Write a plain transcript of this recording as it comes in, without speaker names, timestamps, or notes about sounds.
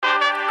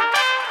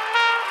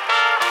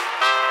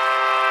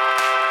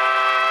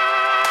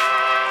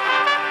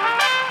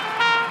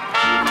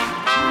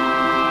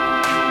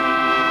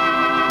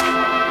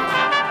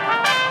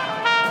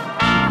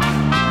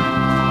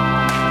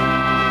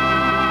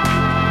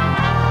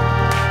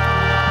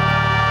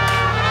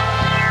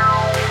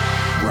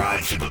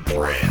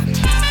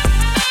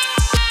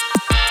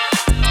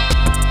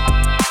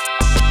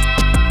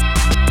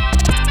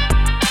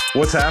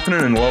What's happening,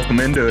 and welcome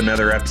into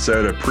another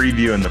episode of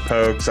Previewing the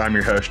Pokes. I'm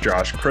your host,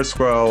 Josh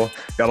Criswell.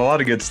 Got a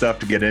lot of good stuff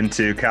to get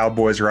into.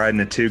 Cowboys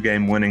riding a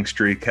 2-game winning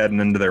streak heading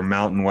into their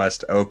Mountain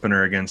West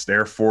opener against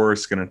Air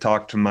Force. Going to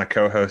talk to my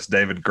co-host,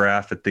 David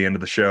Graff, at the end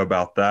of the show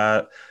about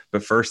that.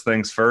 But first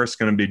things first,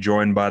 going to be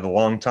joined by the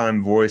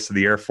longtime voice of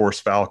the Air Force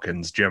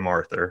Falcons, Jim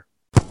Arthur.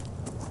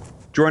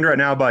 Joined right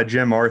now by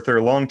Jim Arthur,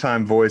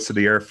 longtime voice of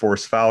the Air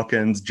Force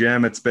Falcons.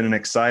 Jim, it's been an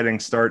exciting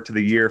start to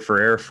the year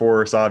for Air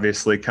Force,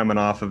 obviously coming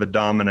off of a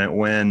dominant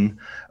win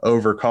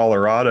over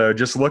Colorado.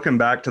 Just looking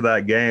back to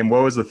that game,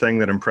 what was the thing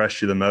that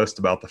impressed you the most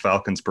about the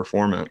Falcons'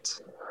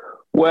 performance?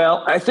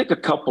 Well, I think a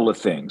couple of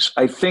things.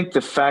 I think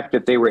the fact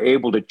that they were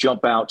able to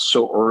jump out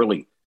so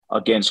early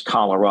against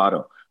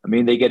Colorado. I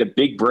mean, they get a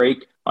big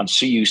break on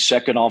CU's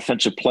second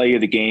offensive play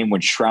of the game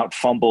when Stroud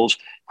fumbles.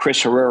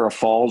 Chris Herrera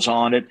falls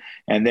on it,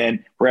 and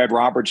then Brad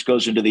Roberts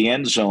goes into the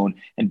end zone,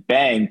 and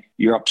bang,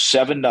 you're up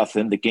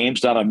 7-0. The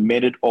game's not a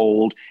minute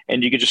old,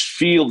 and you can just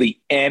feel the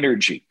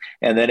energy.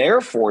 And then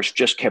Air Force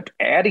just kept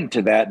adding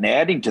to that and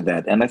adding to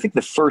that. And I think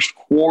the first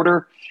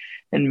quarter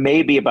and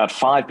maybe about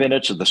 5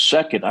 minutes of the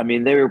second, I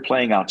mean, they were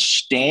playing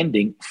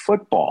outstanding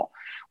football.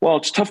 Well,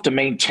 it's tough to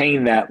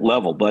maintain that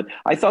level, but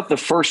I thought the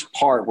first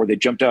part where they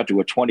jumped out to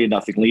a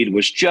 20-0 lead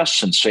was just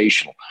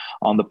sensational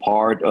on the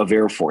part of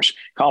Air Force.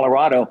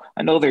 Colorado,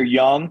 I know they're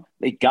young.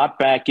 They got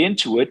back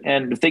into it,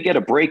 and if they get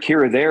a break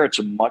here or there, it's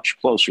a much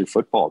closer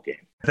football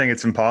game. I think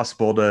it's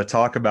impossible to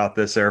talk about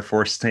this Air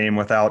Force team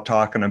without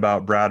talking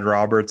about Brad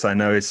Roberts. I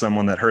know he's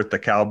someone that hurt the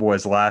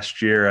Cowboys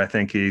last year. I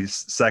think he's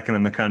second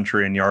in the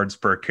country in yards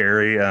per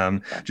carry.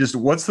 Just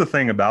what's the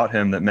thing about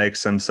him that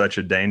makes him such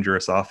a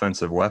dangerous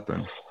offensive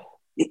weapon?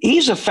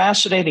 He's a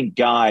fascinating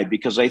guy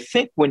because I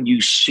think when you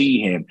see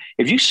him,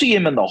 if you see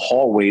him in the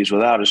hallways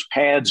without his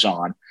pads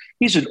on,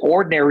 he's an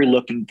ordinary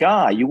looking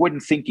guy. You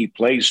wouldn't think he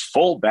plays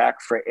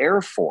fullback for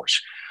Air Force.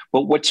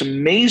 But what's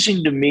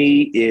amazing to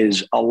me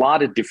is a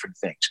lot of different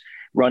things.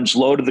 Runs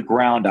low to the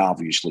ground,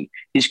 obviously.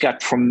 He's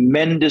got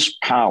tremendous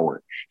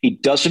power. He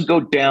doesn't go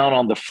down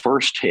on the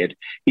first hit.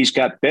 He's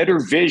got better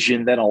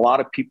vision than a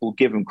lot of people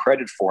give him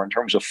credit for in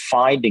terms of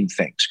finding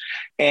things.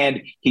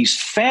 And he's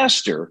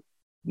faster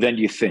than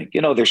you think.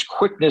 You know, there's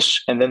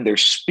quickness and then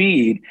there's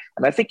speed.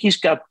 And I think he's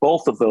got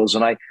both of those.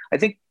 And I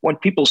think when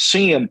people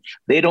see him,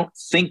 they don't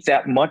think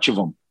that much of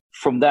him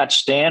from that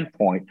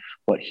standpoint,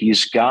 but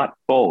he's got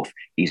both.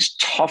 He's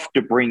tough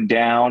to bring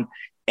down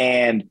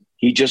and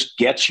he just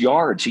gets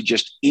yards. He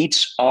just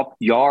eats up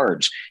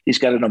yards. He's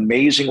got an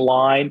amazing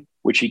line,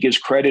 which he gives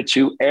credit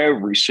to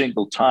every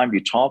single time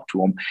you talk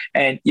to him.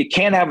 And you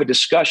can't have a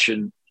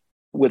discussion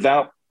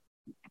without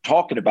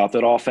talking about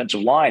that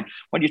offensive line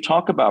when you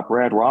talk about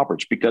Brad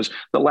Roberts, because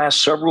the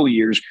last several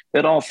years,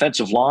 that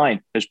offensive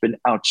line has been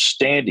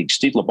outstanding.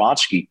 Steve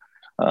Labotsky,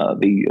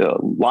 the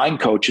line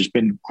coach, has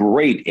been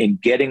great in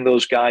getting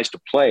those guys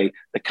to play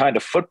the kind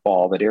of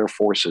football that Air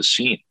Force has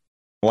seen.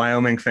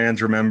 Wyoming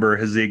fans remember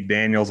Haaziq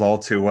Daniels all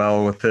too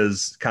well with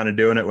his kind of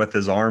doing it with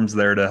his arms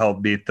there to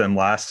help beat them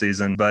last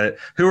season. But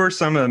who are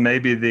some of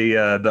maybe the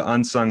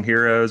unsung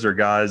heroes or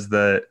guys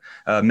that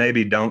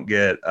maybe don't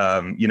get,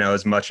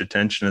 as much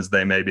attention as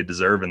they maybe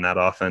deserve in that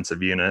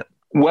offensive unit?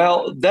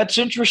 Well, that's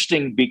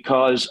interesting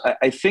because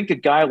I think a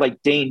guy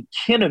like Dane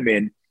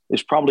Kinnaman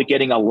is probably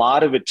getting a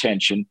lot of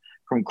attention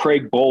from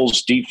Craig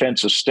Bohl's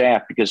defensive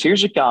staff, because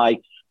here's a guy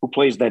who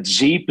plays that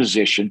Z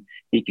position.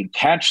 He can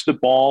catch the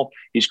ball.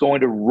 He's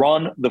going to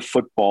run the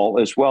football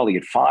as well. He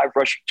had 5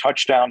 rushing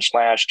touchdowns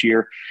last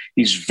year.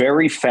 He's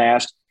very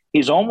fast.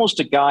 He's almost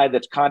a guy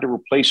that's kind of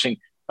replacing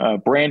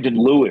Brandon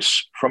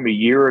Lewis from a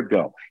year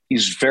ago.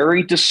 He's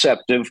very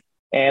deceptive.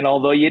 And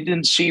although you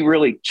didn't see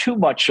really too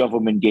much of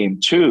him in game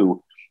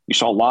 2, you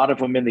saw a lot of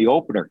him in the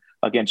opener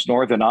against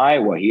Northern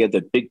Iowa. He had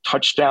the big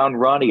touchdown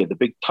run. He had the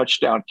big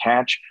touchdown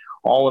catch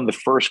all in the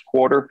first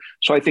quarter.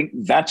 So I think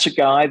that's a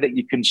guy that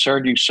you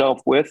concern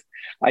yourself with.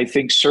 I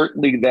think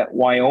certainly that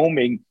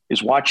Wyoming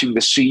is watching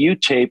the CU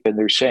tape and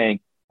they're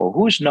saying, well,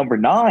 who's number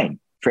 9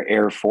 for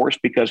Air Force?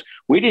 Because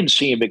we didn't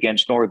see him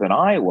against Northern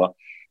Iowa,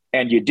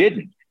 and you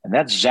didn't. And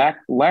that's Zach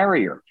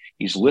Larrier.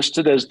 He's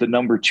listed as the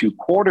number 2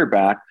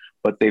 quarterback,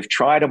 but they've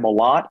tried him a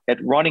lot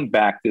at running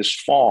back this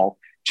fall.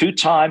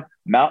 2-time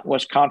Mountain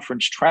West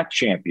Conference track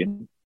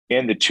champion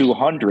in the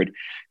 200.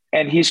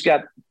 And he's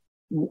got,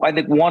 I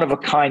think,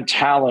 one-of-a-kind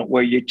talent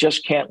where you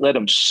just can't let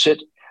him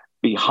sit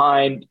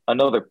behind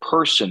another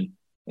person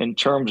in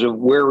terms of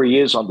where he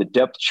is on the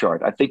depth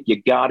chart. I think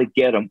you got to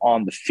get him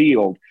on the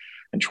field.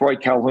 And Troy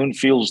Calhoun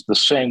feels the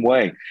same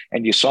way.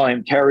 And you saw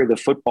him carry the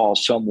football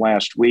some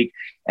last week.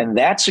 And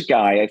that's a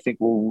guy, I think,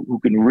 who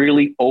can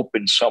really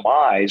open some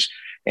eyes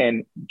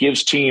and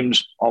gives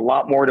teams a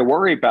lot more to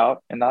worry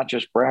about, and not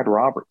just Brad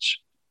Roberts.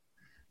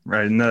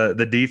 Right, and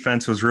the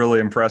defense was really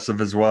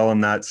impressive as well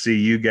in that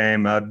CU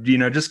game.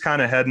 Just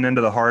kind of heading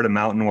into the heart of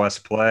Mountain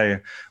West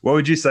play, what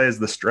would you say is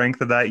the strength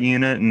of that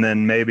unit, and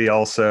then maybe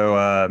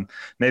also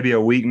maybe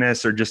a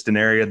weakness or just an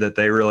area that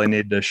they really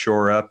need to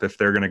shore up if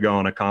they're going to go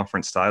on a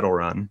conference title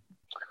run?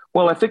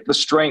 Well, I think the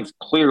strength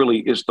clearly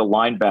is the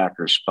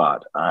linebacker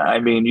spot. I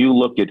mean, you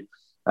look at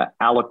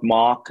Alec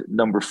Mock,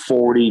 number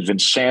 40,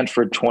 Vince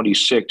Sanford,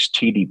 26,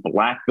 T.D.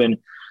 Blackman,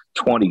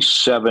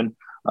 27.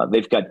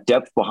 They've got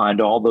depth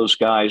behind all those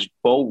guys.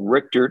 Bo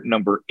Richter,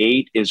 number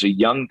 8, is a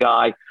young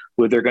guy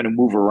who they're going to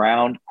move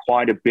around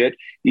quite a bit.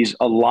 He's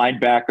a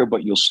linebacker,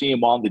 but you'll see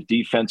him on the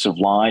defensive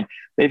line.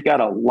 They've got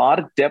a lot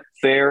of depth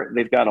there.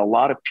 They've got a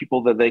lot of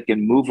people that they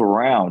can move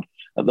around.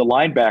 The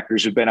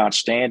linebackers have been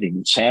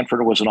outstanding.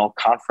 Sanford was an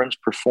all-conference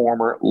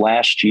performer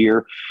last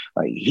year.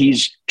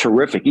 He's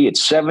terrific. He had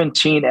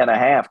 17 and a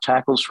half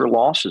tackles for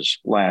losses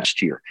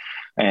last year.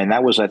 And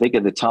that was, I think,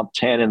 in the top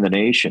 10 in the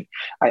nation.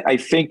 I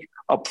think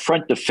up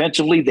front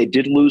defensively, they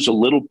did lose a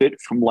little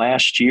bit from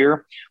last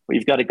year. But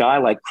you've got a guy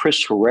like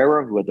Chris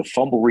Herrera who had the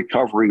fumble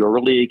recovery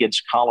early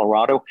against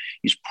Colorado.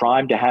 He's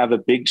primed to have a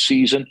big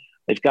season.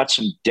 They've got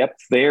some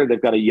depth there.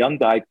 They've got a young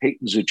guy,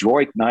 Peyton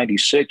Zadroik,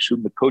 96,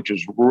 whom the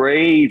coaches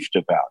raved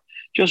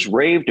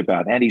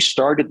about. And he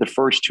started the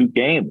first 2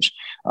 games,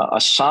 a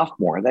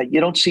sophomore. That you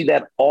don't see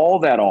that all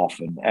that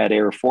often at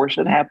Air Force.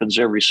 It happens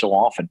every so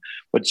often,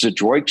 but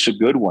Zadroik's a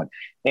good one.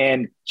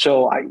 And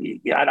so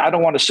I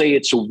don't want to say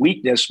it's a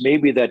weakness.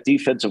 Maybe that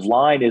defensive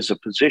line is a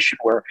position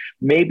where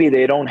maybe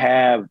they don't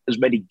have as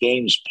many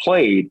games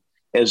played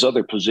as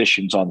other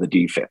positions on the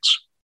defense.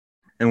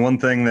 And one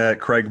thing that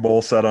Craig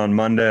Bohl said on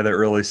Monday that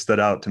really stood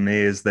out to me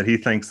is that he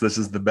thinks this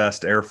is the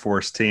best Air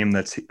Force team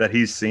that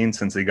he's seen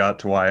since he got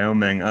to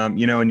Wyoming.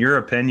 In your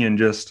opinion,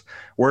 just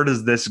where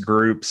does this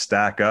group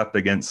stack up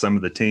against some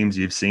of the teams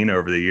you've seen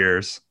over the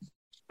years?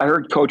 I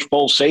heard Coach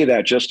Bohl say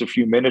that just a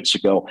few minutes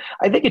ago.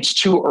 I think it's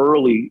too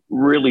early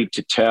really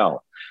to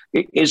tell.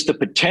 Is the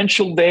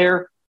potential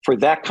there for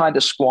that kind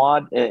of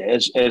squad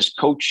as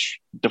Coach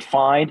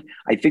defined?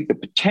 I think the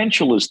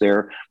potential is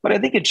there, but I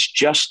think it's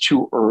just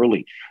too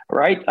early,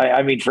 right?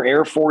 I mean, for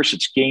Air Force,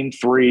 it's game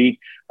 3.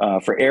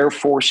 For Air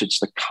Force, it's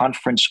the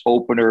conference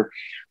opener.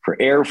 For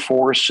Air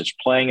Force, it's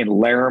playing in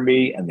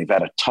Laramie, and they've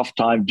had a tough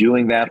time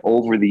doing that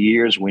over the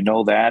years. We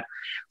know that.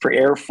 For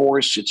Air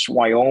Force, it's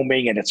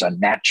Wyoming, and it's a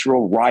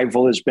natural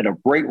rival. There's been a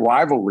great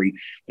rivalry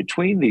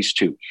between these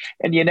two.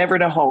 And you never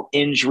know how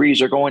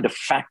injuries are going to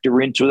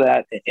factor into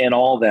that and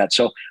all that.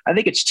 So I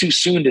think it's too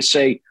soon to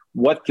say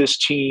what this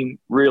team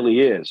really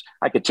is.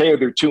 I could tell you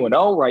they're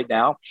 2-0 right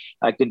now.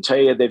 I can tell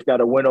you they've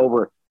got a win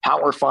over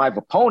Power 5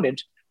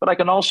 opponent. But I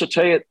can also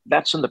tell you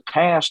that's in the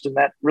past, and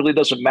that really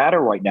doesn't matter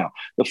right now.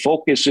 The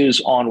focus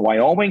is on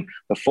Wyoming.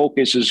 The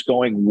focus is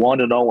going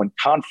 1-0 in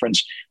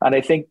conference. And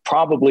I think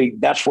probably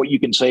that's what you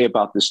can say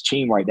about this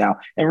team right now,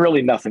 and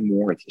really nothing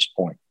more at this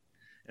point.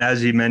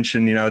 As you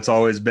mentioned, it's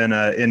always been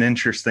an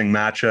interesting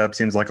matchup.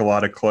 Seems like a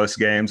lot of close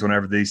games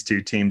whenever these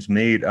two teams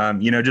meet.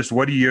 Just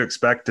what do you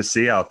expect to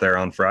see out there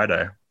on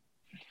Friday?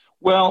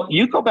 Well,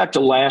 you go back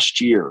to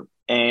last year,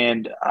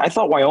 and I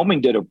thought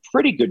Wyoming did a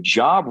pretty good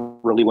job,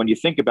 really, when you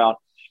think about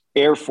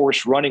Air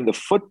Force running the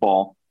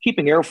football,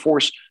 keeping Air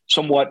Force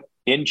somewhat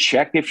in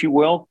check, if you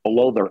will,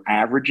 below their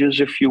averages,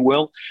 if you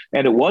will.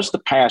 And it was the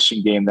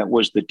passing game that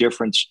was the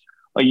difference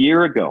a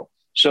year ago.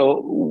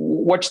 So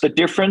what's the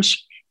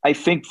difference? I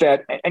think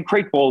that, and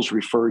Craig Bohl's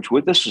referred to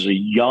it, this is a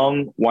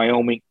young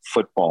Wyoming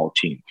football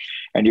team.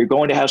 And you're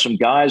going to have some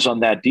guys on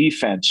that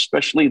defense,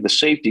 especially the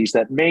safeties,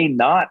 that may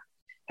not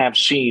have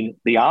seen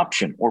the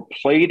option or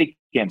played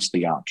against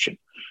the option.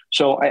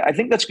 So I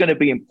think that's going to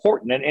be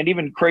important. And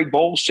even Craig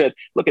Bohl said,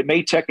 look, it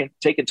may take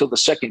until the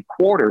second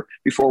quarter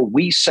before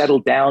we settle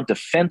down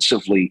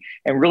defensively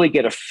and really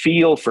get a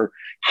feel for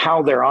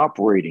how they're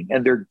operating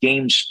and their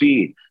game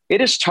speed.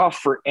 It is tough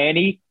for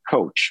any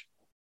coach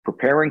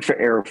preparing for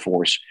Air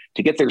Force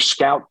to get their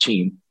scout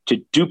team to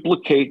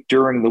duplicate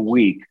during the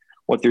week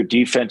what their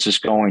defense is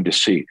going to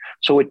see.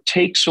 So it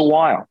takes a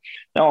while.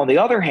 Now, on the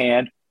other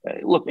hand,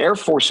 look, Air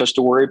Force has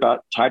to worry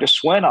about Titus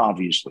Swen,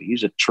 obviously.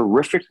 He's a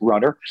terrific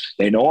runner.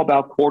 They know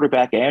about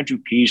quarterback Andrew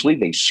Peasley.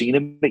 They've seen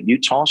him at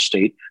Utah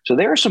State. So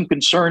there are some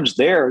concerns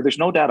there. There's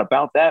no doubt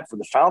about that for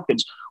the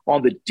Falcons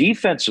on the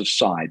defensive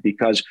side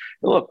because,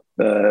 look,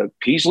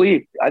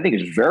 Peasley, I think,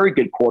 is a very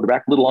good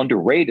quarterback, a little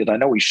underrated. I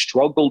know he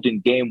struggled in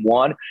game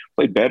 1,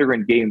 played better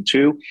in game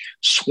 2.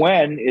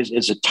 Swen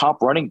is a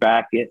top running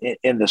back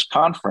in this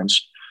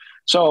conference.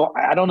 So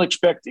I don't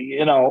expect,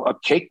 a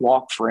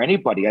cakewalk for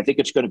anybody. I think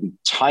it's going to be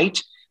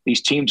tight.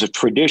 These teams have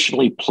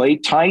traditionally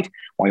played tight.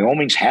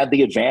 Wyoming's had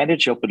the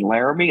advantage up in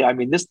Laramie. I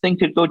mean, this thing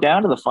could go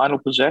down to the final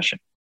possession.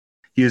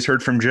 You just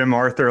heard from Jim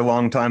Arthur, a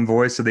longtime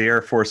voice of the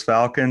Air Force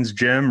Falcons.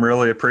 Jim,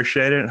 really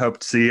appreciate it. Hope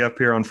to see you up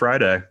here on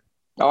Friday.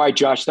 All right,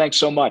 Josh. Thanks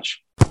so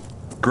much.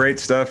 Great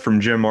stuff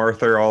from Jim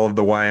Arthur. All of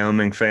the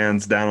Wyoming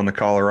fans down in the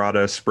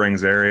Colorado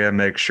Springs area,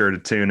 make sure to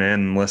tune in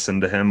and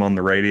listen to him on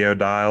the radio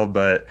dial.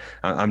 But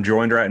I'm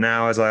joined right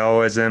now, as I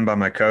always am, by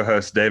my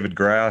co-host David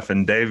Graff.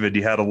 And David,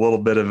 you had a little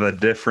bit of a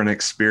different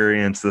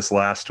experience this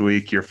last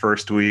week, your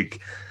first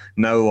week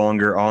no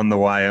longer on the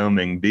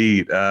Wyoming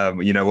beat. What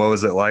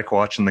was it like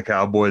watching the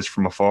Cowboys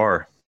from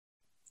afar?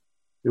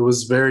 It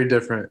was very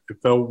different.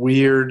 It felt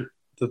weird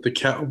that the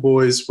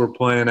Cowboys were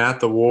playing at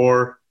the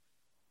War.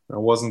 I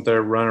wasn't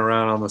there running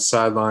around on the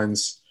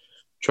sidelines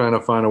trying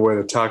to find a way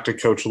to talk to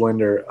Coach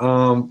Linder.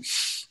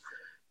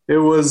 It It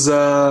was,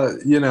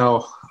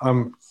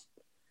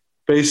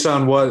 based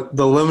on what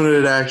the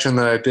limited action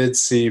that I did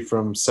see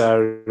from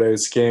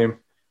Saturday's game,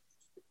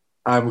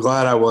 I'm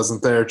glad I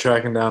wasn't there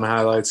tracking down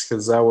highlights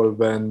because that would have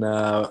been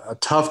a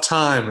tough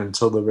time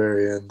until the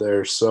very end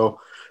there.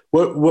 So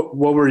what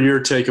were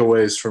your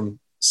takeaways from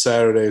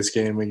Saturday's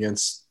game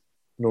against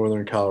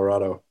Northern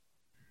Colorado?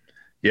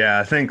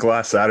 Yeah, I think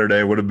last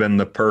Saturday would have been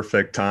the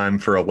perfect time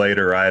for a late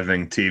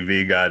arriving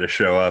TV guy to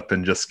show up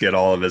and just get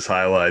all of his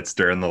highlights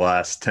during the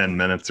last 10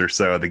 minutes or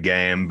so of the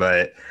game.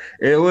 But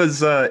it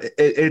was,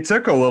 it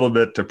took a little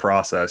bit to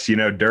process.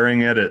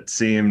 During it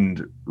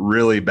seemed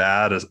really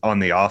bad on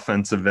the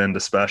offensive end,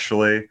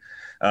 especially,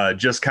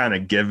 just kind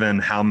of given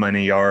how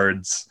many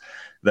yards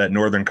that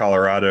Northern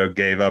Colorado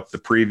gave up the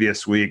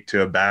previous week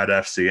to a bad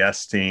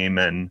FCS team.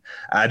 And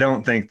I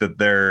don't think that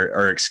there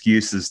are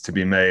excuses to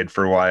be made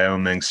for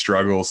Wyoming's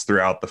struggles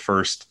throughout the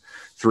first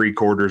 3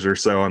 quarters or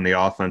so on the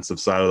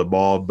offensive side of the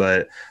ball.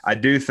 But I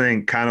do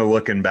think, kind of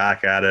looking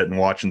back at it and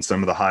watching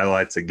some of the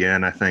highlights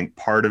again, I think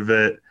part of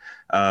it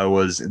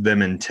was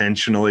them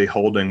intentionally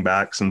holding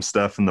back some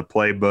stuff in the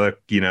playbook.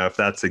 If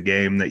that's a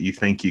game that you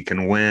think you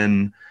can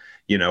win,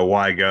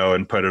 why go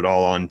and put it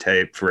all on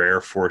tape for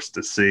Air Force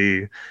to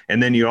see?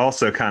 And then you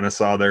also kind of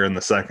saw there in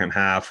the second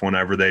half,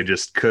 whenever they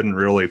just couldn't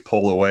really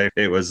pull away,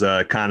 it was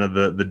kind of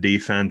the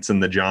defense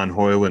and the John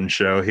Hoyland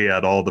show. He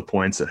had all the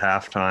points at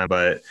halftime,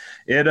 but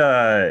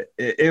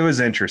it was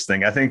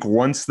interesting. I think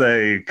once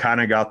they kind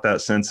of got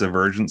that sense of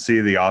urgency,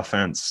 the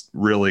offense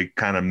really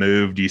kind of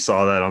moved. You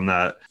saw that on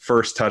that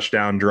first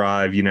touchdown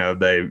drive.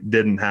 They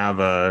didn't have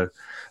a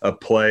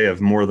play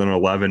of more than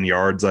 11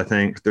 yards, I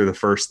think, through the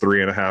first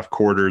 3.5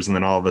 quarters. And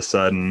then all of a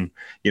sudden,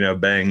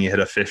 bang, you hit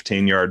a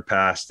 15-yard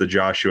pass to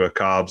Joshua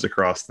Cobbs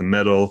across the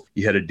middle.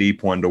 You hit a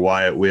deep one to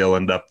Wyatt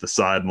Wheeland up the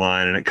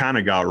sideline, and it kind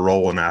of got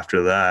rolling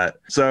after that.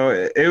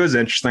 So it was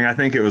interesting. I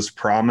think it was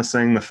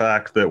promising, the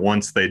fact that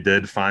once they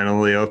did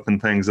finally open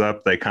things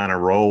up, they kind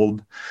of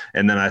rolled.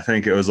 And then I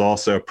think it was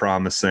also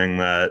promising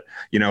that,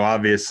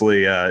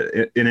 obviously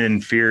an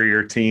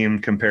inferior team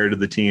compared to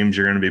the teams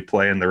you're going to be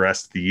playing the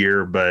rest of the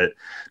year, but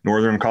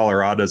Northern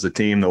Colorado is a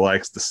team that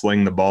likes to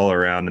sling the ball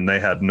around, and they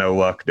had no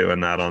luck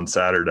doing that on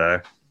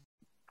Saturday.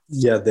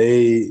 Yeah,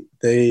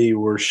 they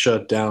were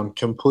shut down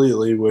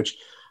completely, which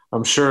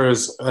I'm sure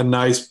is a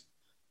nice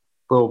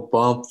little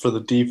bump for the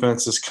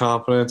defense's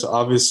confidence.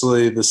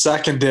 Obviously, the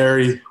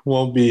secondary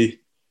won't be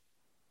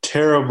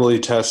terribly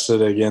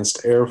tested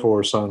against Air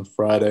Force on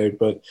Friday,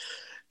 but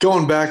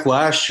going back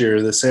last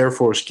year, this Air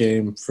Force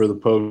game for the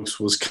Pokes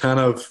was kind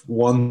of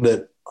one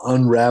that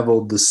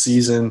unraveled the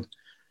season.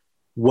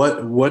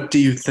 What do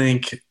you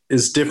think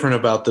is different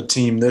about the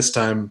team this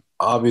time?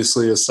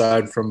 Obviously,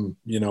 aside from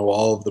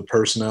all of the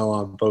personnel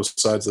on both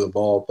sides of the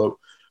ball, but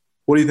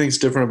what do you think is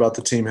different about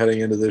the team heading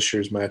into this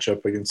year's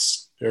matchup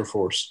against Air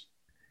Force?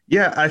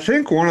 Yeah, I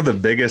think one of the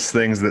biggest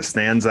things that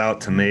stands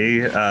out to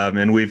me,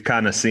 and we've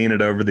kind of seen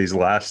it over these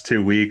last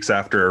 2 weeks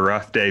after a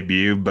rough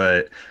debut,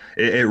 but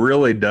it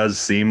really does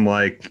seem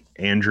like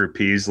Andrew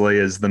Peasley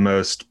is the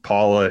most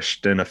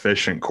polished and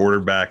efficient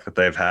quarterback that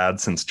they've had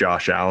since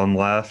Josh Allen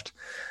left.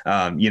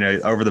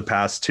 Over the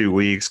past 2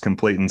 weeks,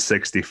 completing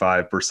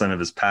 65% of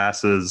his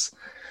passes,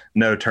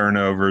 no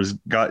turnovers.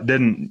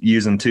 Didn't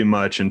use him too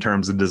much in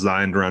terms of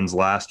designed runs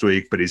last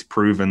week, but he's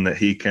proven that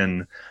he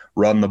can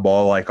run the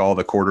ball like all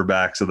the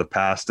quarterbacks of the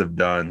past have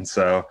done.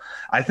 So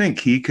I think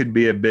he could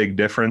be a big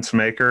difference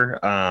maker.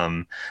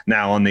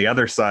 Now, on the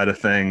other side of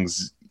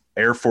things,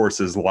 Air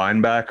Force's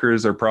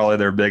linebackers are probably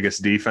their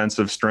biggest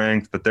defensive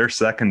strength, but their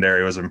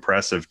secondary was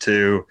impressive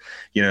too.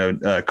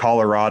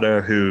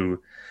 Colorado,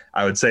 who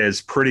I would say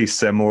is pretty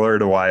similar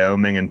to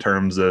Wyoming in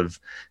terms of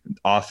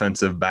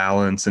offensive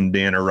balance and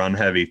being a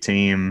run-heavy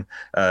team,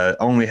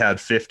 only had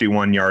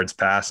 51 yards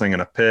passing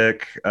and a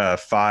pick,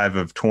 5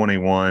 of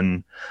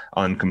 21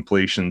 on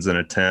completions and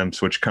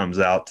attempts, which comes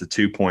out to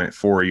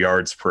 2.4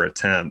 yards per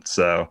attempt.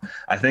 So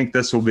I think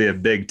this will be a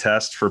big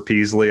test for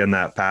Peasley in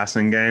that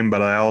passing game,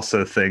 but I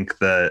also think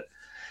that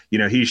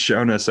he's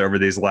shown us over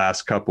these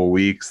last couple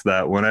weeks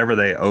that whenever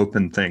they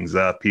open things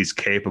up, he's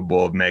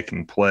capable of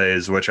making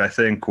plays, which I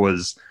think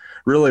was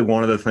really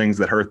one of the things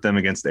that hurt them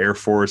against Air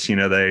Force.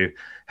 They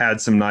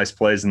had some nice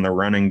plays in the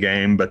running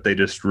game, but they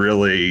just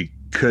really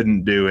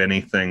couldn't do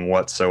anything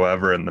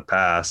whatsoever in the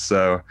pass.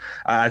 So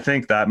I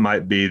think that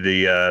might be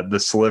the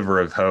sliver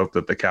of hope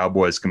that the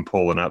Cowboys can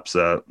pull an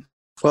upset.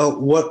 Well,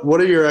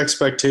 what are your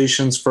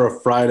expectations for a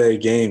Friday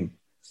game?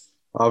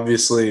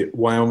 Obviously,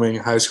 Wyoming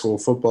high school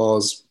football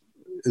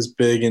is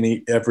big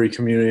in every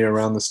community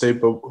around the state,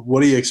 but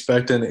what do you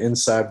expect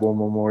inside War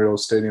Memorial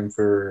Stadium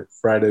for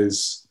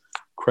Friday's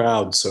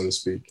crowd, so to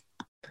speak?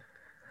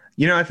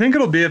 I think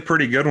it'll be a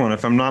pretty good one.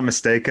 If I'm not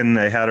mistaken,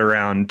 they had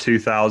around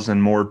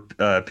 2,000 more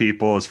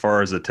people as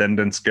far as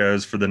attendance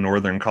goes for the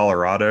Northern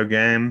Colorado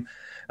game,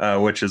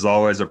 which is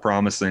always a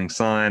promising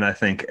sign. I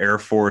think Air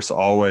Force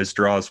always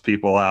draws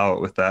people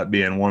out, with that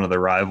being one of the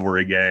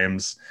rivalry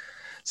games.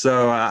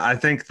 So I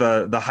think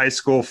the high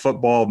school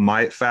football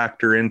might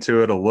factor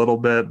into it a little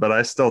bit, but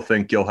I still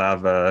think you'll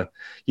have a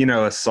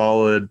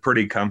solid,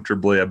 pretty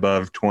comfortably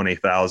above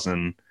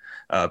 20,000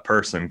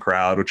 person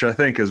crowd, which I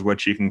think is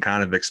what you can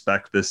kind of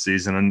expect this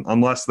season. And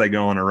unless they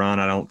go on a run,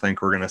 I don't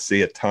think we're going to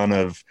see a ton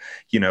of,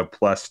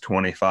 plus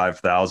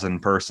 25,000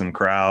 person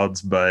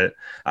crowds. But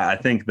I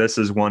think this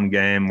is one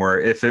game where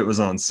if it was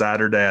on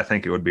Saturday, I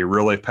think it would be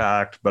really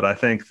packed. But I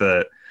think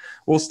that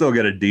we'll still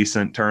get a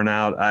decent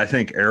turnout. I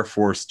think Air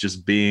Force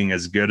just being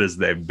as good as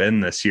they've been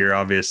this year,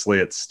 obviously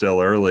it's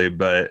still early,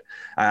 but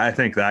I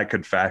think that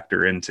could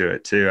factor into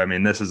it too. I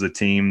mean, this is a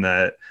team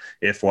that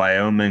if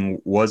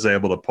Wyoming was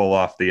able to pull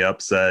off the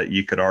upset,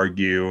 you could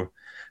argue,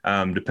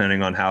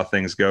 depending on how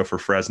things go for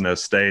Fresno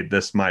State,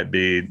 this might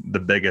be the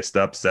biggest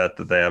upset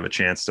that they have a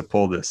chance to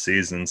pull this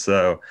season.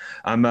 So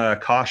I'm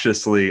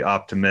cautiously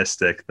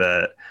optimistic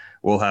that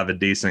we'll have a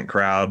decent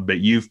crowd, but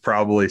you've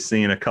probably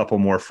seen a couple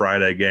more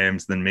Friday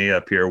games than me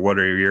up here. What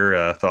are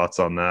your thoughts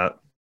on that?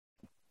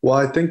 Well,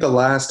 I think the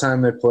last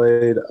time they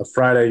played a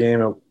Friday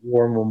game at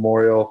War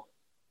Memorial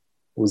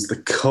was the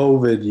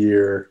COVID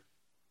year,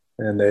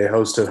 and they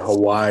hosted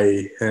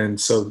Hawaii. And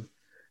so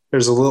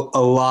there's a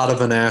lot of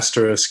an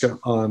asterisk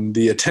on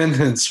the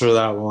attendance for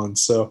that one.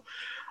 So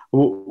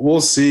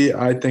we'll see.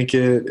 I think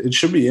it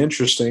should be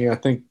interesting. I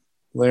think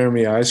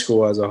Laramie High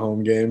School has a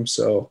home game,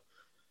 so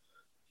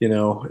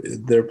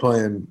they're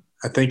playing,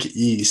 I think,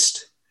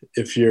 East.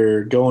 If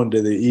you're going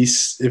to the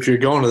East, if you're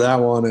going to that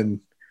one and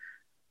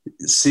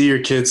see your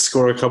kids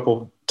score a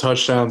couple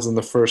touchdowns in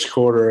the first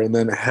quarter and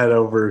then head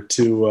over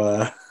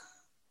to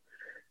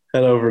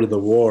the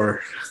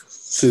War,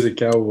 see the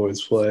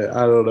Cowboys play.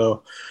 I don't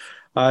know.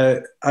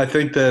 I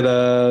think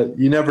that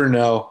you never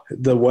know.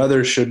 The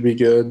weather should be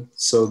good,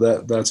 so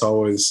that's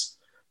always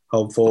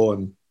helpful.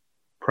 And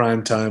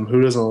prime time,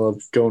 who doesn't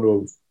love going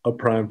to a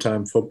prime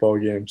time football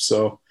game?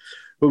 So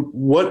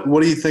what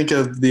do you think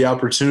of the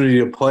opportunity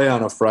to play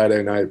on a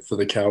Friday night for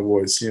the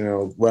Cowboys?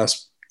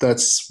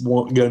 That's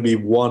going to be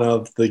one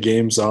of the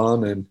games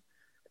on, and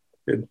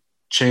a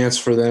chance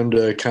for them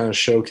to kind of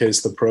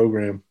showcase the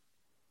program.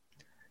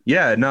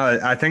 Yeah, no,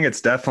 I think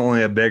it's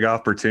definitely a big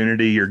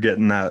opportunity. You're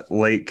getting that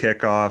late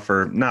kickoff,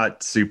 or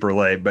not super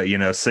late, but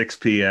 6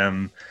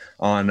 p.m.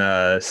 on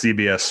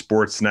CBS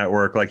Sports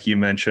Network, like you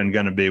mentioned,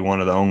 going to be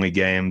one of the only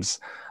games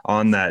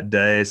on that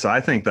day. So I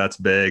think that's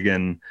big.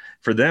 And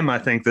for them, I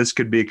think this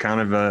could be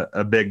kind of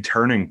a big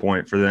turning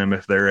point for them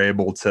if they're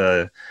able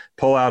to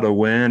pull out a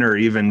win or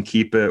even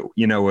keep it,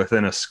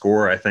 within a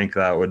score. I think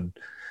that would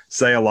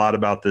say a lot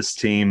about this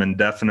team and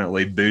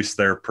definitely boost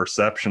their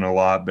perception a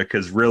lot,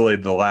 because really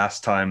the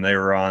last time they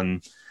were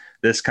on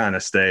this kind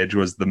of stage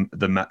was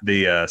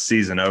the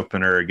season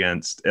opener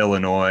against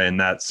Illinois, and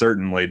that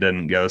certainly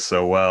didn't go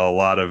so well. A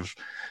lot of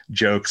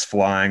jokes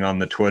flying on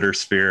the Twitter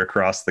sphere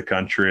across the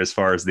country as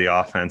far as the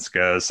offense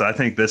goes. So I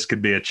think this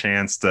could be a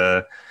chance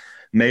to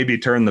maybe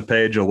turn the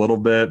page a little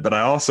bit, but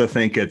I also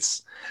think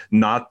it's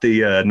not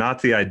the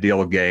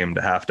ideal game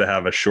to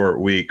have a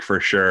short week for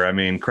sure. I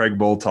mean, Craig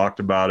Bohl talked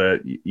about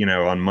it,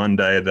 on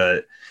Monday,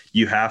 that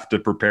you have to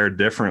prepare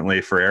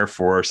differently for Air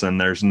Force, and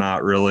there's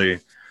not really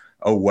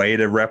a way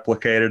to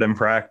replicate it in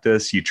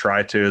practice. You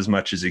try to as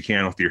much as you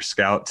can with your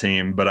scout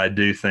team, but I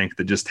do think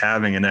that just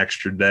having an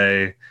extra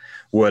day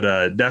would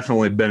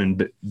definitely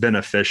been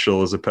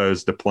beneficial as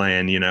opposed to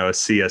playing, a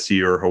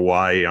CSU or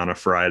Hawaii on a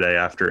Friday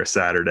after a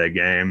Saturday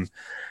game.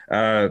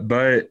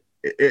 But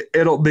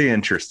it'll be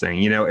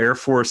interesting. Air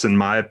Force, in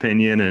my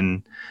opinion,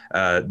 and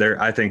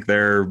I think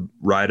they're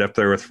right up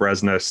there with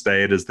Fresno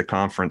State as the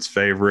conference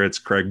favorites.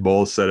 Craig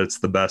Bohl said it's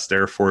the best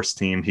Air Force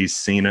team he's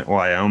seen at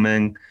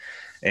Wyoming.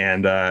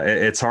 And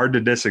it's hard to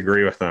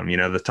disagree with them.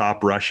 The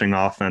top rushing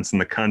offense in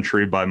the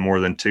country by more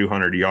than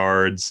 200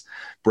 yards.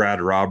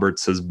 Brad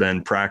Roberts has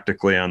been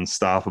practically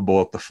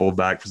unstoppable at the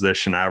fullback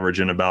position,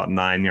 averaging about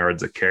 9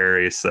 yards a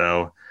carry.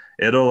 So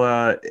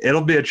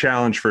it'll be a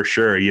challenge for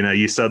sure.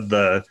 You said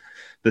the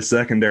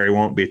secondary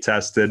won't be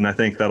tested, and I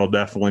think that'll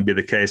definitely be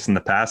the case in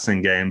the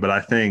passing game. But I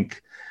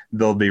think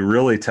they'll be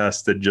really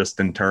tested just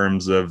in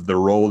terms of the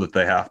role that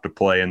they have to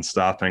play in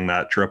stopping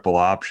that triple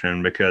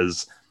option,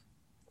 because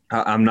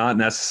I'm not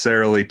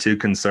necessarily too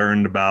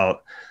concerned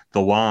about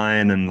the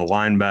line and the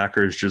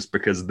linebackers just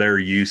because they're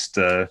used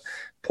to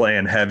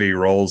playing heavy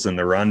roles in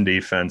the run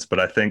defense.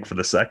 But I think for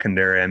the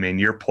secondary, I mean,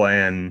 you're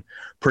playing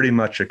pretty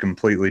much a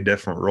completely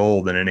different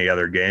role than any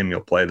other game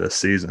you'll play this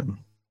season.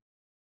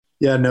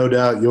 Yeah, no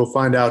doubt. You'll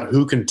find out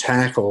who can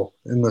tackle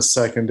in the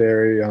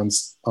secondary on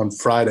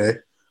Friday.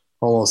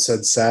 Almost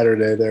said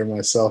Saturday there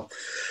myself.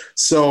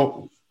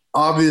 So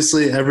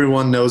obviously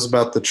everyone knows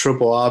about the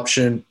triple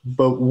option,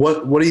 but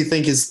what do you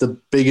think is the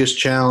biggest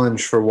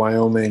challenge for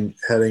Wyoming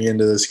heading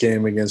into this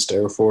game against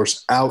Air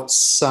Force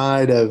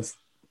outside of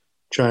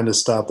trying to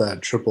stop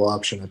that triple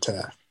option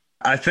attack?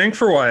 I think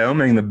for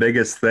Wyoming, the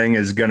biggest thing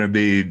is going to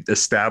be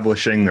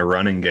establishing the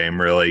running game,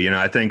 really.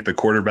 I think the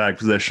quarterback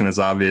position is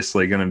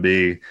obviously going to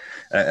be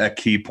a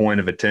key point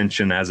of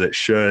attention, as it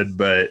should.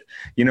 But,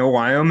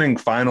 Wyoming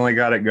finally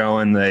got it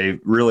going. They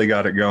really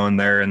got it going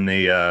there in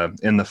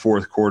the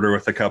fourth quarter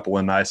with a couple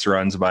of nice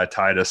runs by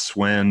Titus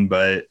Swin.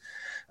 But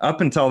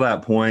up until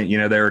that point,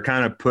 they were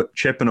kind of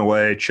chipping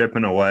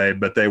away,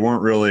 but they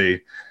weren't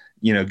really,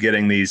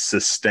 getting these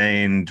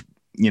sustained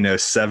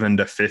 7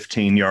 to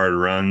 15 yard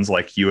runs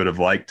like you would have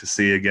liked to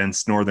see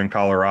against Northern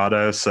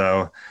Colorado.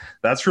 So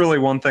that's really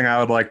one thing I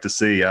would like to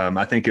see.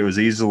 I think it was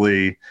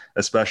easily,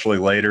 especially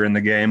later in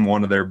the game,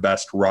 one of their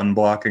best run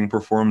blocking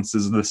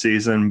performances of the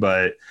season.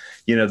 But,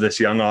 this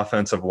young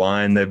offensive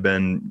line, they've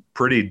been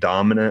pretty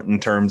dominant in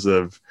terms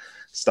of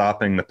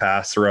stopping the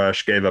pass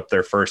rush, gave up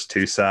their first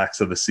 2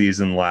 sacks of the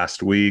season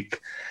last week.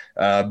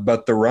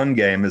 But the run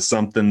game is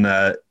something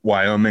that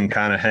Wyoming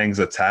kind of hangs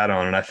its hat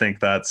on. And I think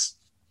that's,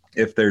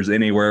 if there's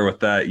anywhere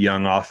with that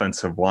young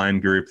offensive line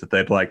group that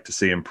they'd like to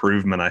see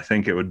improvement, I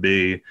think it would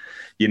be,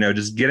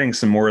 just getting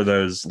some more of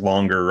those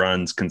longer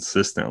runs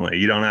consistently.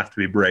 You don't have to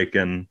be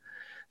breaking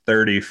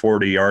 30,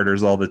 40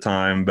 yarders all the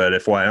time, but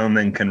if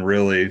Wyoming can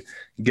really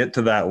get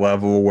to that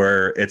level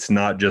where it's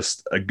not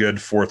just a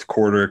good fourth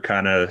quarter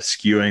kind of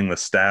skewing the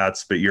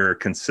stats, but you're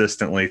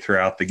consistently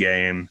throughout the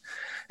game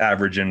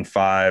averaging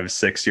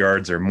 5-6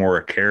 yards or more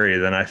a carry,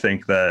 then I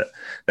think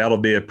that'll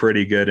be a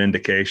pretty good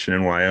indication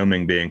in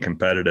Wyoming being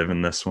competitive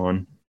in this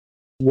one.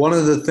 One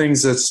of the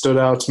things that stood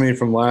out to me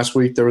from last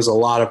week, there was a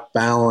lot of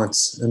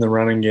balance in the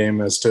running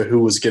game as to who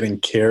was getting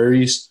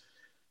carries.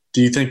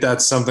 Do you think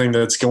that's something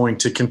that's going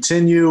to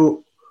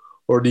continue,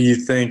 or do you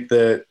think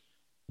that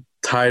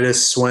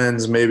Titus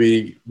Swin's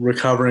maybe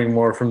recovering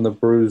more from the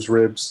bruised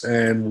ribs,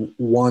 and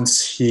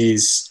once you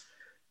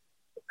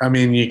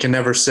can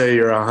never say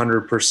you're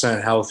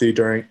 100%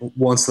 healthy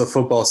once the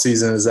football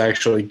season is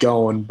actually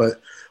going,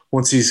 but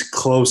once he's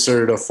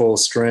closer to full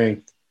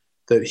strength,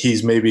 that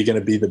he's maybe going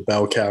to be the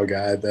bell cow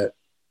guy that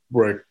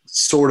we're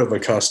sort of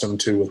accustomed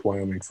to with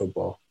Wyoming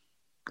football?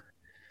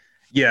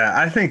 Yeah,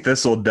 I think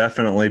this will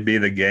definitely be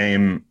the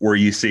game where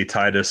you see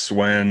Titus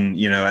Swin,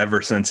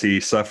 ever since he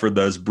suffered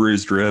those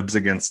bruised ribs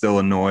against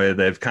Illinois,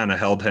 they've kind of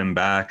held him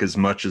back as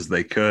much as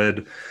they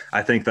could.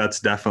 I think that's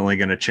definitely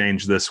going to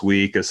change this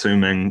week,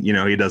 assuming,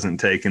 he doesn't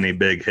take any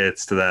big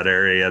hits to that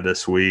area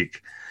this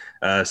week.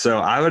 So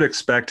I would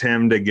expect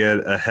him to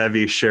get a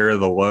heavy share of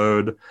the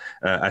load.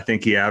 I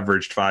think he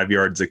averaged 5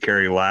 yards a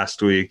carry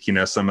last week.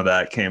 Some of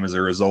that came as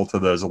a result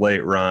of those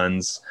late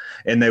runs,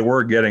 and they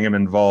were getting him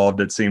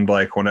involved. It seemed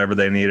like whenever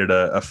they needed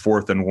a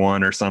 4th and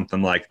 1 or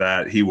something like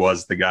that, he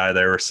was the guy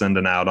they were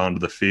sending out onto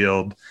the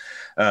field.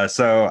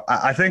 So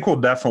I think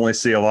we'll definitely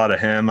see a lot of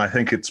him. I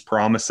think it's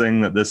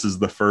promising that this is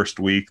the first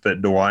week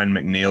that DeWine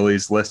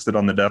McNeely's listed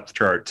on the depth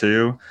chart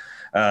too.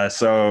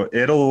 So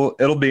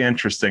it'll be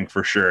interesting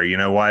for sure.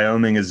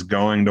 Wyoming is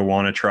going to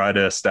want to try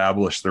to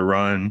establish the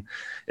run.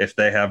 If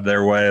they have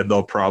their way,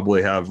 they'll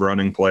probably have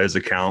running plays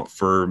account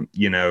for,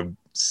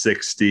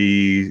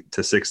 60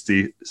 to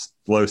 60,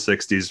 low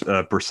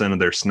 60s percent of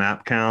their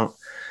snap count.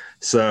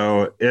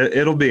 So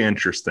it'll be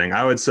interesting.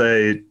 I would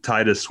say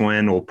Titus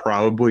Swin will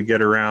probably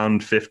get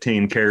around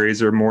 15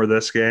 carries or more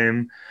this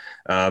game.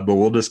 But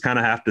we'll just kind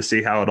of have to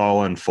see how it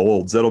all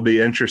unfolds. It'll be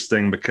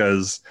interesting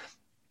because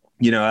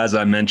as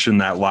I mentioned,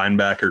 that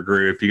linebacker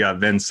group, you got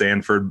Vin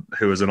Sanford,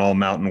 who is an all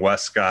Mountain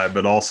West guy,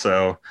 but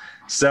also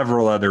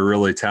several other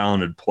really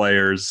talented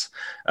players.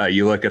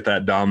 You look at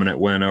that dominant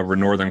win over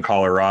Northern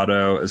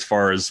Colorado. As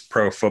far as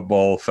pro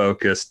football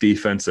focused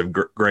defensive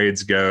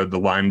grades go, the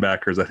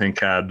linebackers, I think,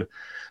 had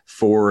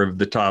 4 of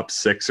the top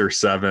 6 or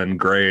 7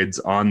 grades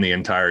on the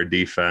entire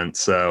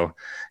defense. So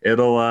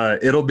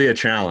it'll be a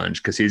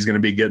challenge because he's going to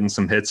be getting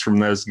some hits from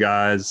those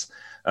guys.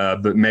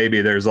 But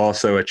maybe there's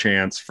also a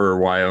chance for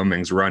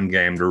Wyoming's run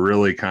game to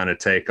really kind of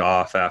take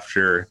off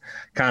after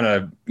kind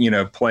of,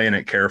 playing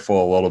it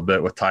careful a little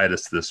bit with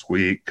Titus this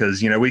week.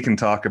 Because, we can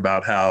talk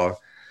about how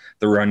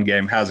the run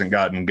game hasn't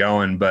gotten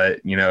going, but,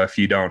 if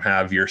you don't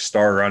have your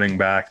star running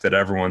back that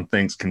everyone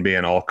thinks can be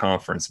an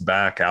all-conference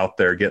back out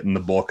there getting the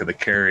bulk of the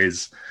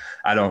carries,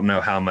 I don't know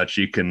how much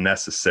you can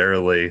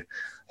necessarily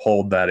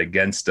hold that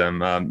against them.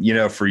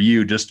 For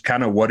you, just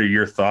kind of what are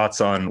your thoughts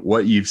on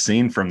what you've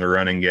seen from the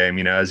running game?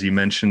 As you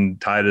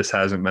mentioned, Titus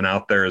hasn't been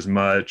out there as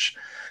much,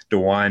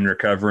 DeWine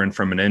recovering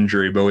from an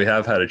injury, but we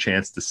have had a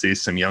chance to see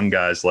some young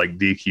guys like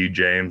DQ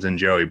James and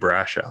Joey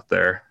Brash out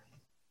there.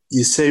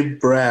 You say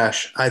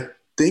Brash. I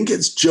think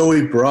it's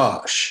Joey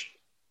Brash.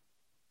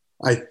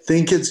 I'm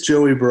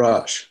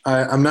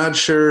not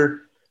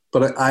sure,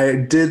 but I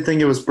did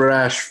think it was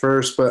Brash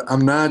first, but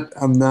I'm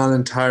not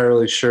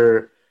entirely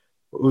sure.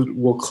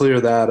 We'll clear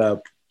that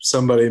up.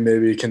 Somebody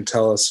maybe can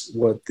tell us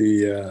what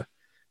the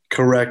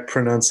correct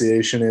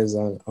pronunciation is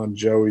on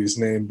Joey's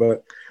name.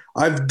 But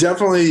I've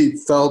definitely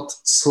felt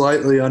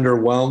slightly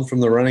underwhelmed from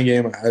the running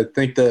game. I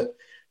think that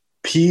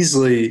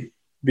Peasley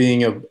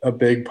being a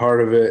big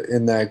part of it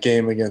in that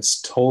game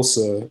against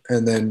Tulsa,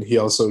 and then he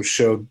also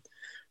showed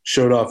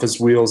off his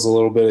wheels a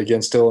little bit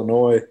against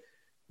Illinois.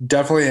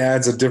 definitely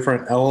adds a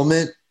different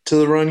element to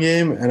the run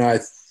game. And I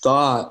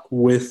thought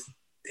with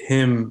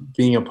him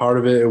being a part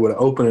of it, it would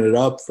open it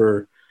up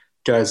for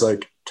guys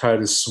like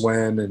Titus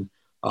Swen, and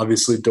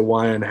obviously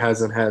DeWine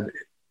hasn't had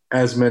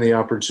as many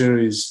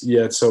opportunities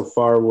yet so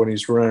far when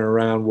he's running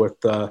around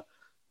with a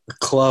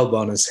club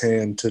on his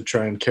hand to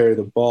try and carry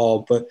the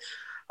ball. But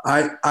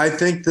I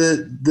think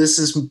that this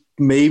is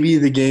maybe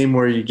the game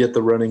where you get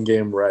the running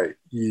game right.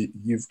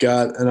 You've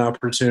got an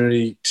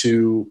opportunity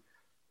to,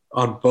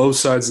 on both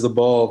sides of the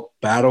ball,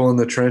 battle in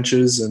the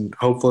trenches, and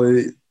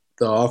hopefully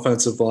the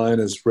offensive line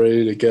is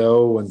ready to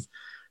go and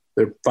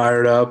they're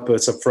fired up.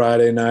 It's a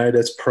Friday night.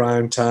 It's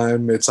prime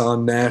time. It's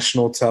on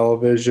national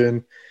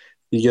television.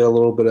 You get a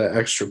little bit of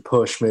extra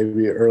push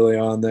maybe early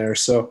on there.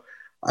 So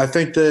I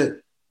think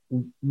that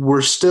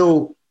we're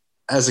still,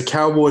 as a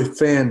Cowboy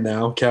fan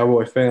now,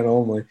 Cowboy fan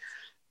only,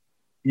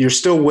 you're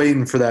still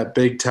waiting for that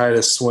big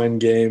Titus Swen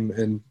game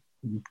and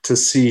to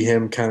see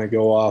him kind of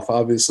go off.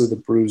 Obviously the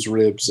bruised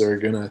ribs are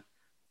going to,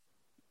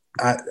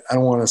 I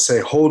don't want to say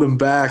hold him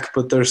back,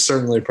 but they're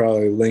certainly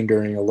probably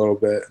lingering a little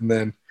bit. And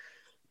then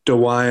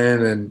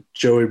DeWine and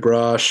Joey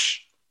Brosh,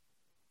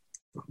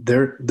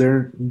 they're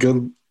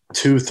good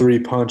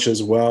 2-3 punch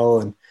as well.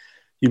 And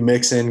you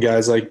mix in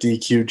guys like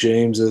DQ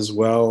James as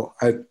well.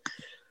 I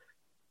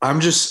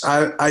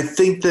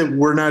think that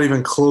we're not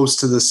even close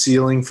to the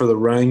ceiling for the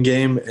running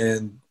game,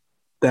 and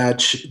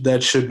that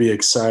should be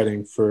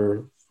exciting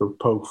for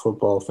Poke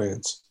football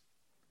fans.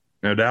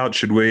 No doubt.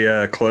 Should we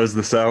close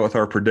this out with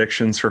our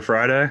predictions for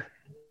Friday?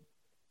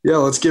 Yeah,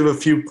 let's give a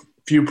few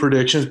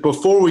predictions.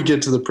 Before we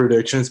get to the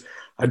predictions,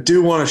 I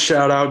do want to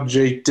shout out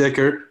Jake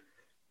Dickert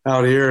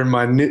out here in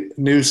my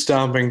new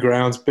stomping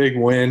grounds. Big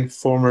win,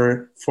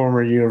 former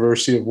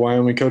University of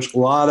Wyoming coach. A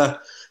lot of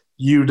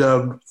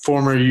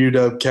former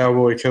UW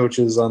Cowboy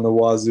coaches on the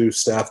Wazoo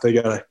staff. They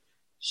got a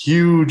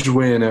huge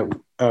win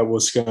at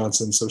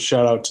Wisconsin. So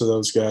shout out to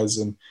those guys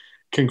and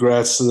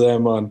congrats to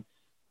them on,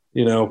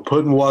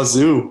 putting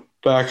Wazoo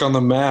back on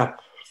the map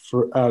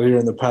for out here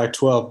in the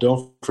Pac-12.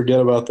 Don't forget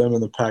about them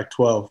in the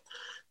Pac-12.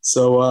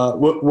 So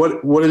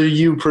what are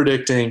you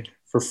predicting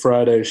for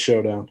Friday's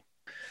showdown?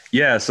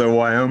 Yeah, so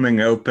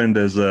Wyoming opened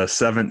as a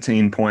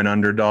 17-point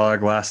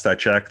underdog. Last I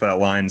checked, that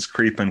line's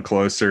creeping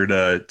closer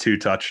to 2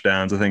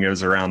 touchdowns. I think it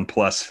was around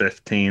plus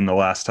 15 the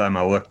last time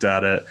I looked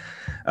at it.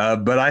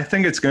 But I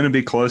think it's going to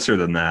be closer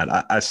than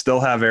that. I still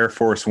have Air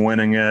Force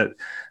winning it,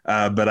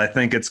 but I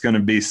think it's going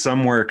to be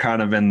somewhere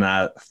kind of in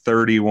that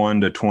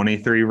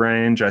 31-23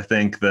 range. I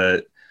think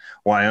that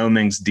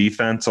Wyoming's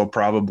defense will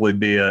probably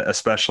be,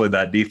 especially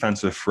that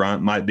defensive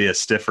front, might be a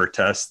stiffer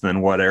test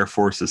than what Air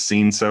Force has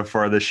seen so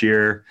far this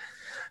year.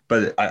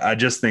 But I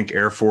just think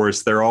Air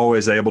Force, they're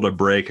always able to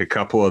break a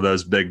couple of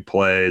those big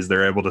plays.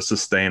 They're able to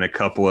sustain a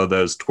couple of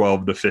those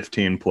 12 to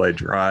 15 play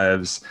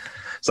drives.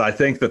 So I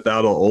think that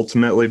that'll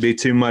ultimately be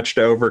too much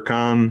to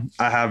overcome.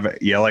 I have,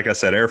 like I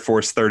said, Air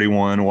Force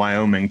 31,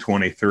 Wyoming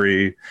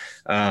 23,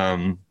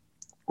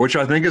 which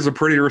I think is a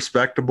pretty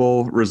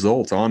respectable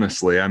result,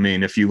 honestly. I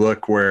mean, if you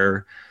look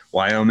where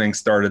Wyoming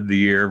started the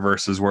year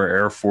versus where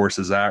Air Force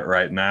is at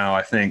right now,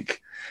 I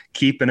think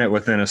keeping it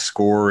within a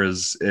score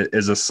is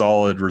a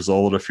solid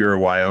result if you're a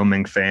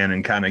Wyoming fan,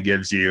 and kind of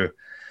gives you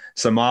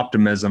some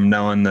optimism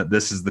knowing that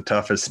this is the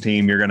toughest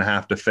team you're going to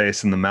have to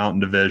face in the Mountain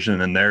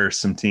Division, and there are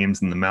some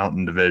teams in the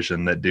Mountain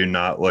Division that do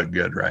not look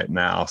good right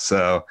now.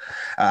 So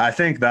I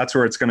think that's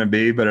where it's going to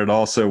be, but it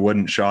also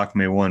wouldn't shock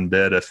me one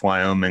bit if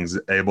Wyoming's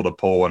able to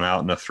pull one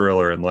out in a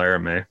thriller in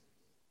Laramie.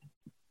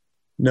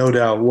 No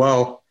doubt.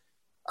 Well,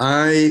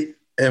 I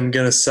am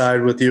going to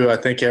side with you. I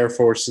think Air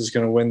Force is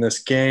going to win this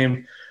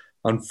game.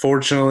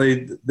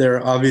 Unfortunately,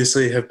 there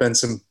obviously have been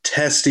some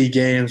testy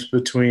games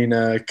between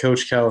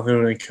Coach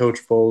Calhoun and Coach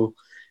Bowl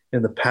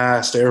in the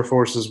past. Air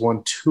Force has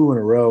won 2 in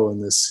a row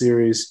in this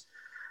series,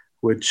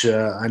 which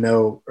I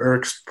know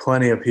irks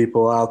plenty of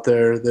people out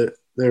there. That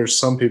there's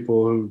some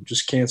people who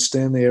just can't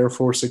stand the Air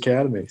Force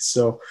Academy.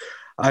 So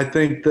I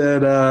think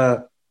that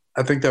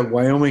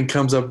Wyoming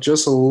comes up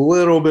just a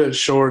little bit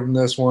short in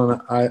this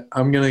one.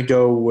 I'm going to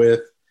go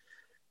with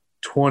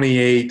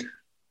 28-24.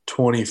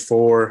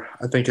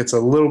 I think it's a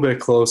little bit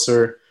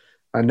closer.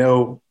 I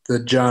know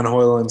that John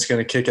Hoyland's going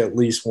to kick at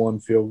least one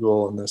field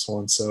goal in this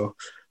one, so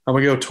I'm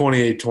going to go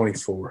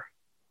 28-24. All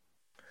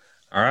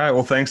right.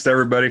 Well, thanks to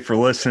everybody for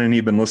listening.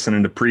 You've been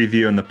listening to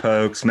Preview and the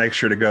Pokes. Make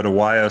sure to go to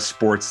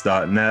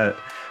yosports.net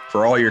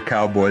for all your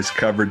Cowboys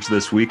coverage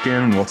this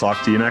weekend, and we'll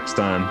talk to you next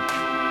time.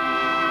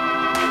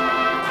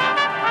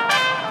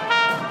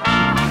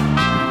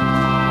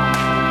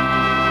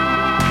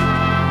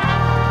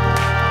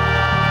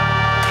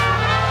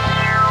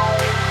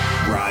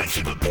 Rise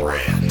to the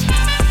brand.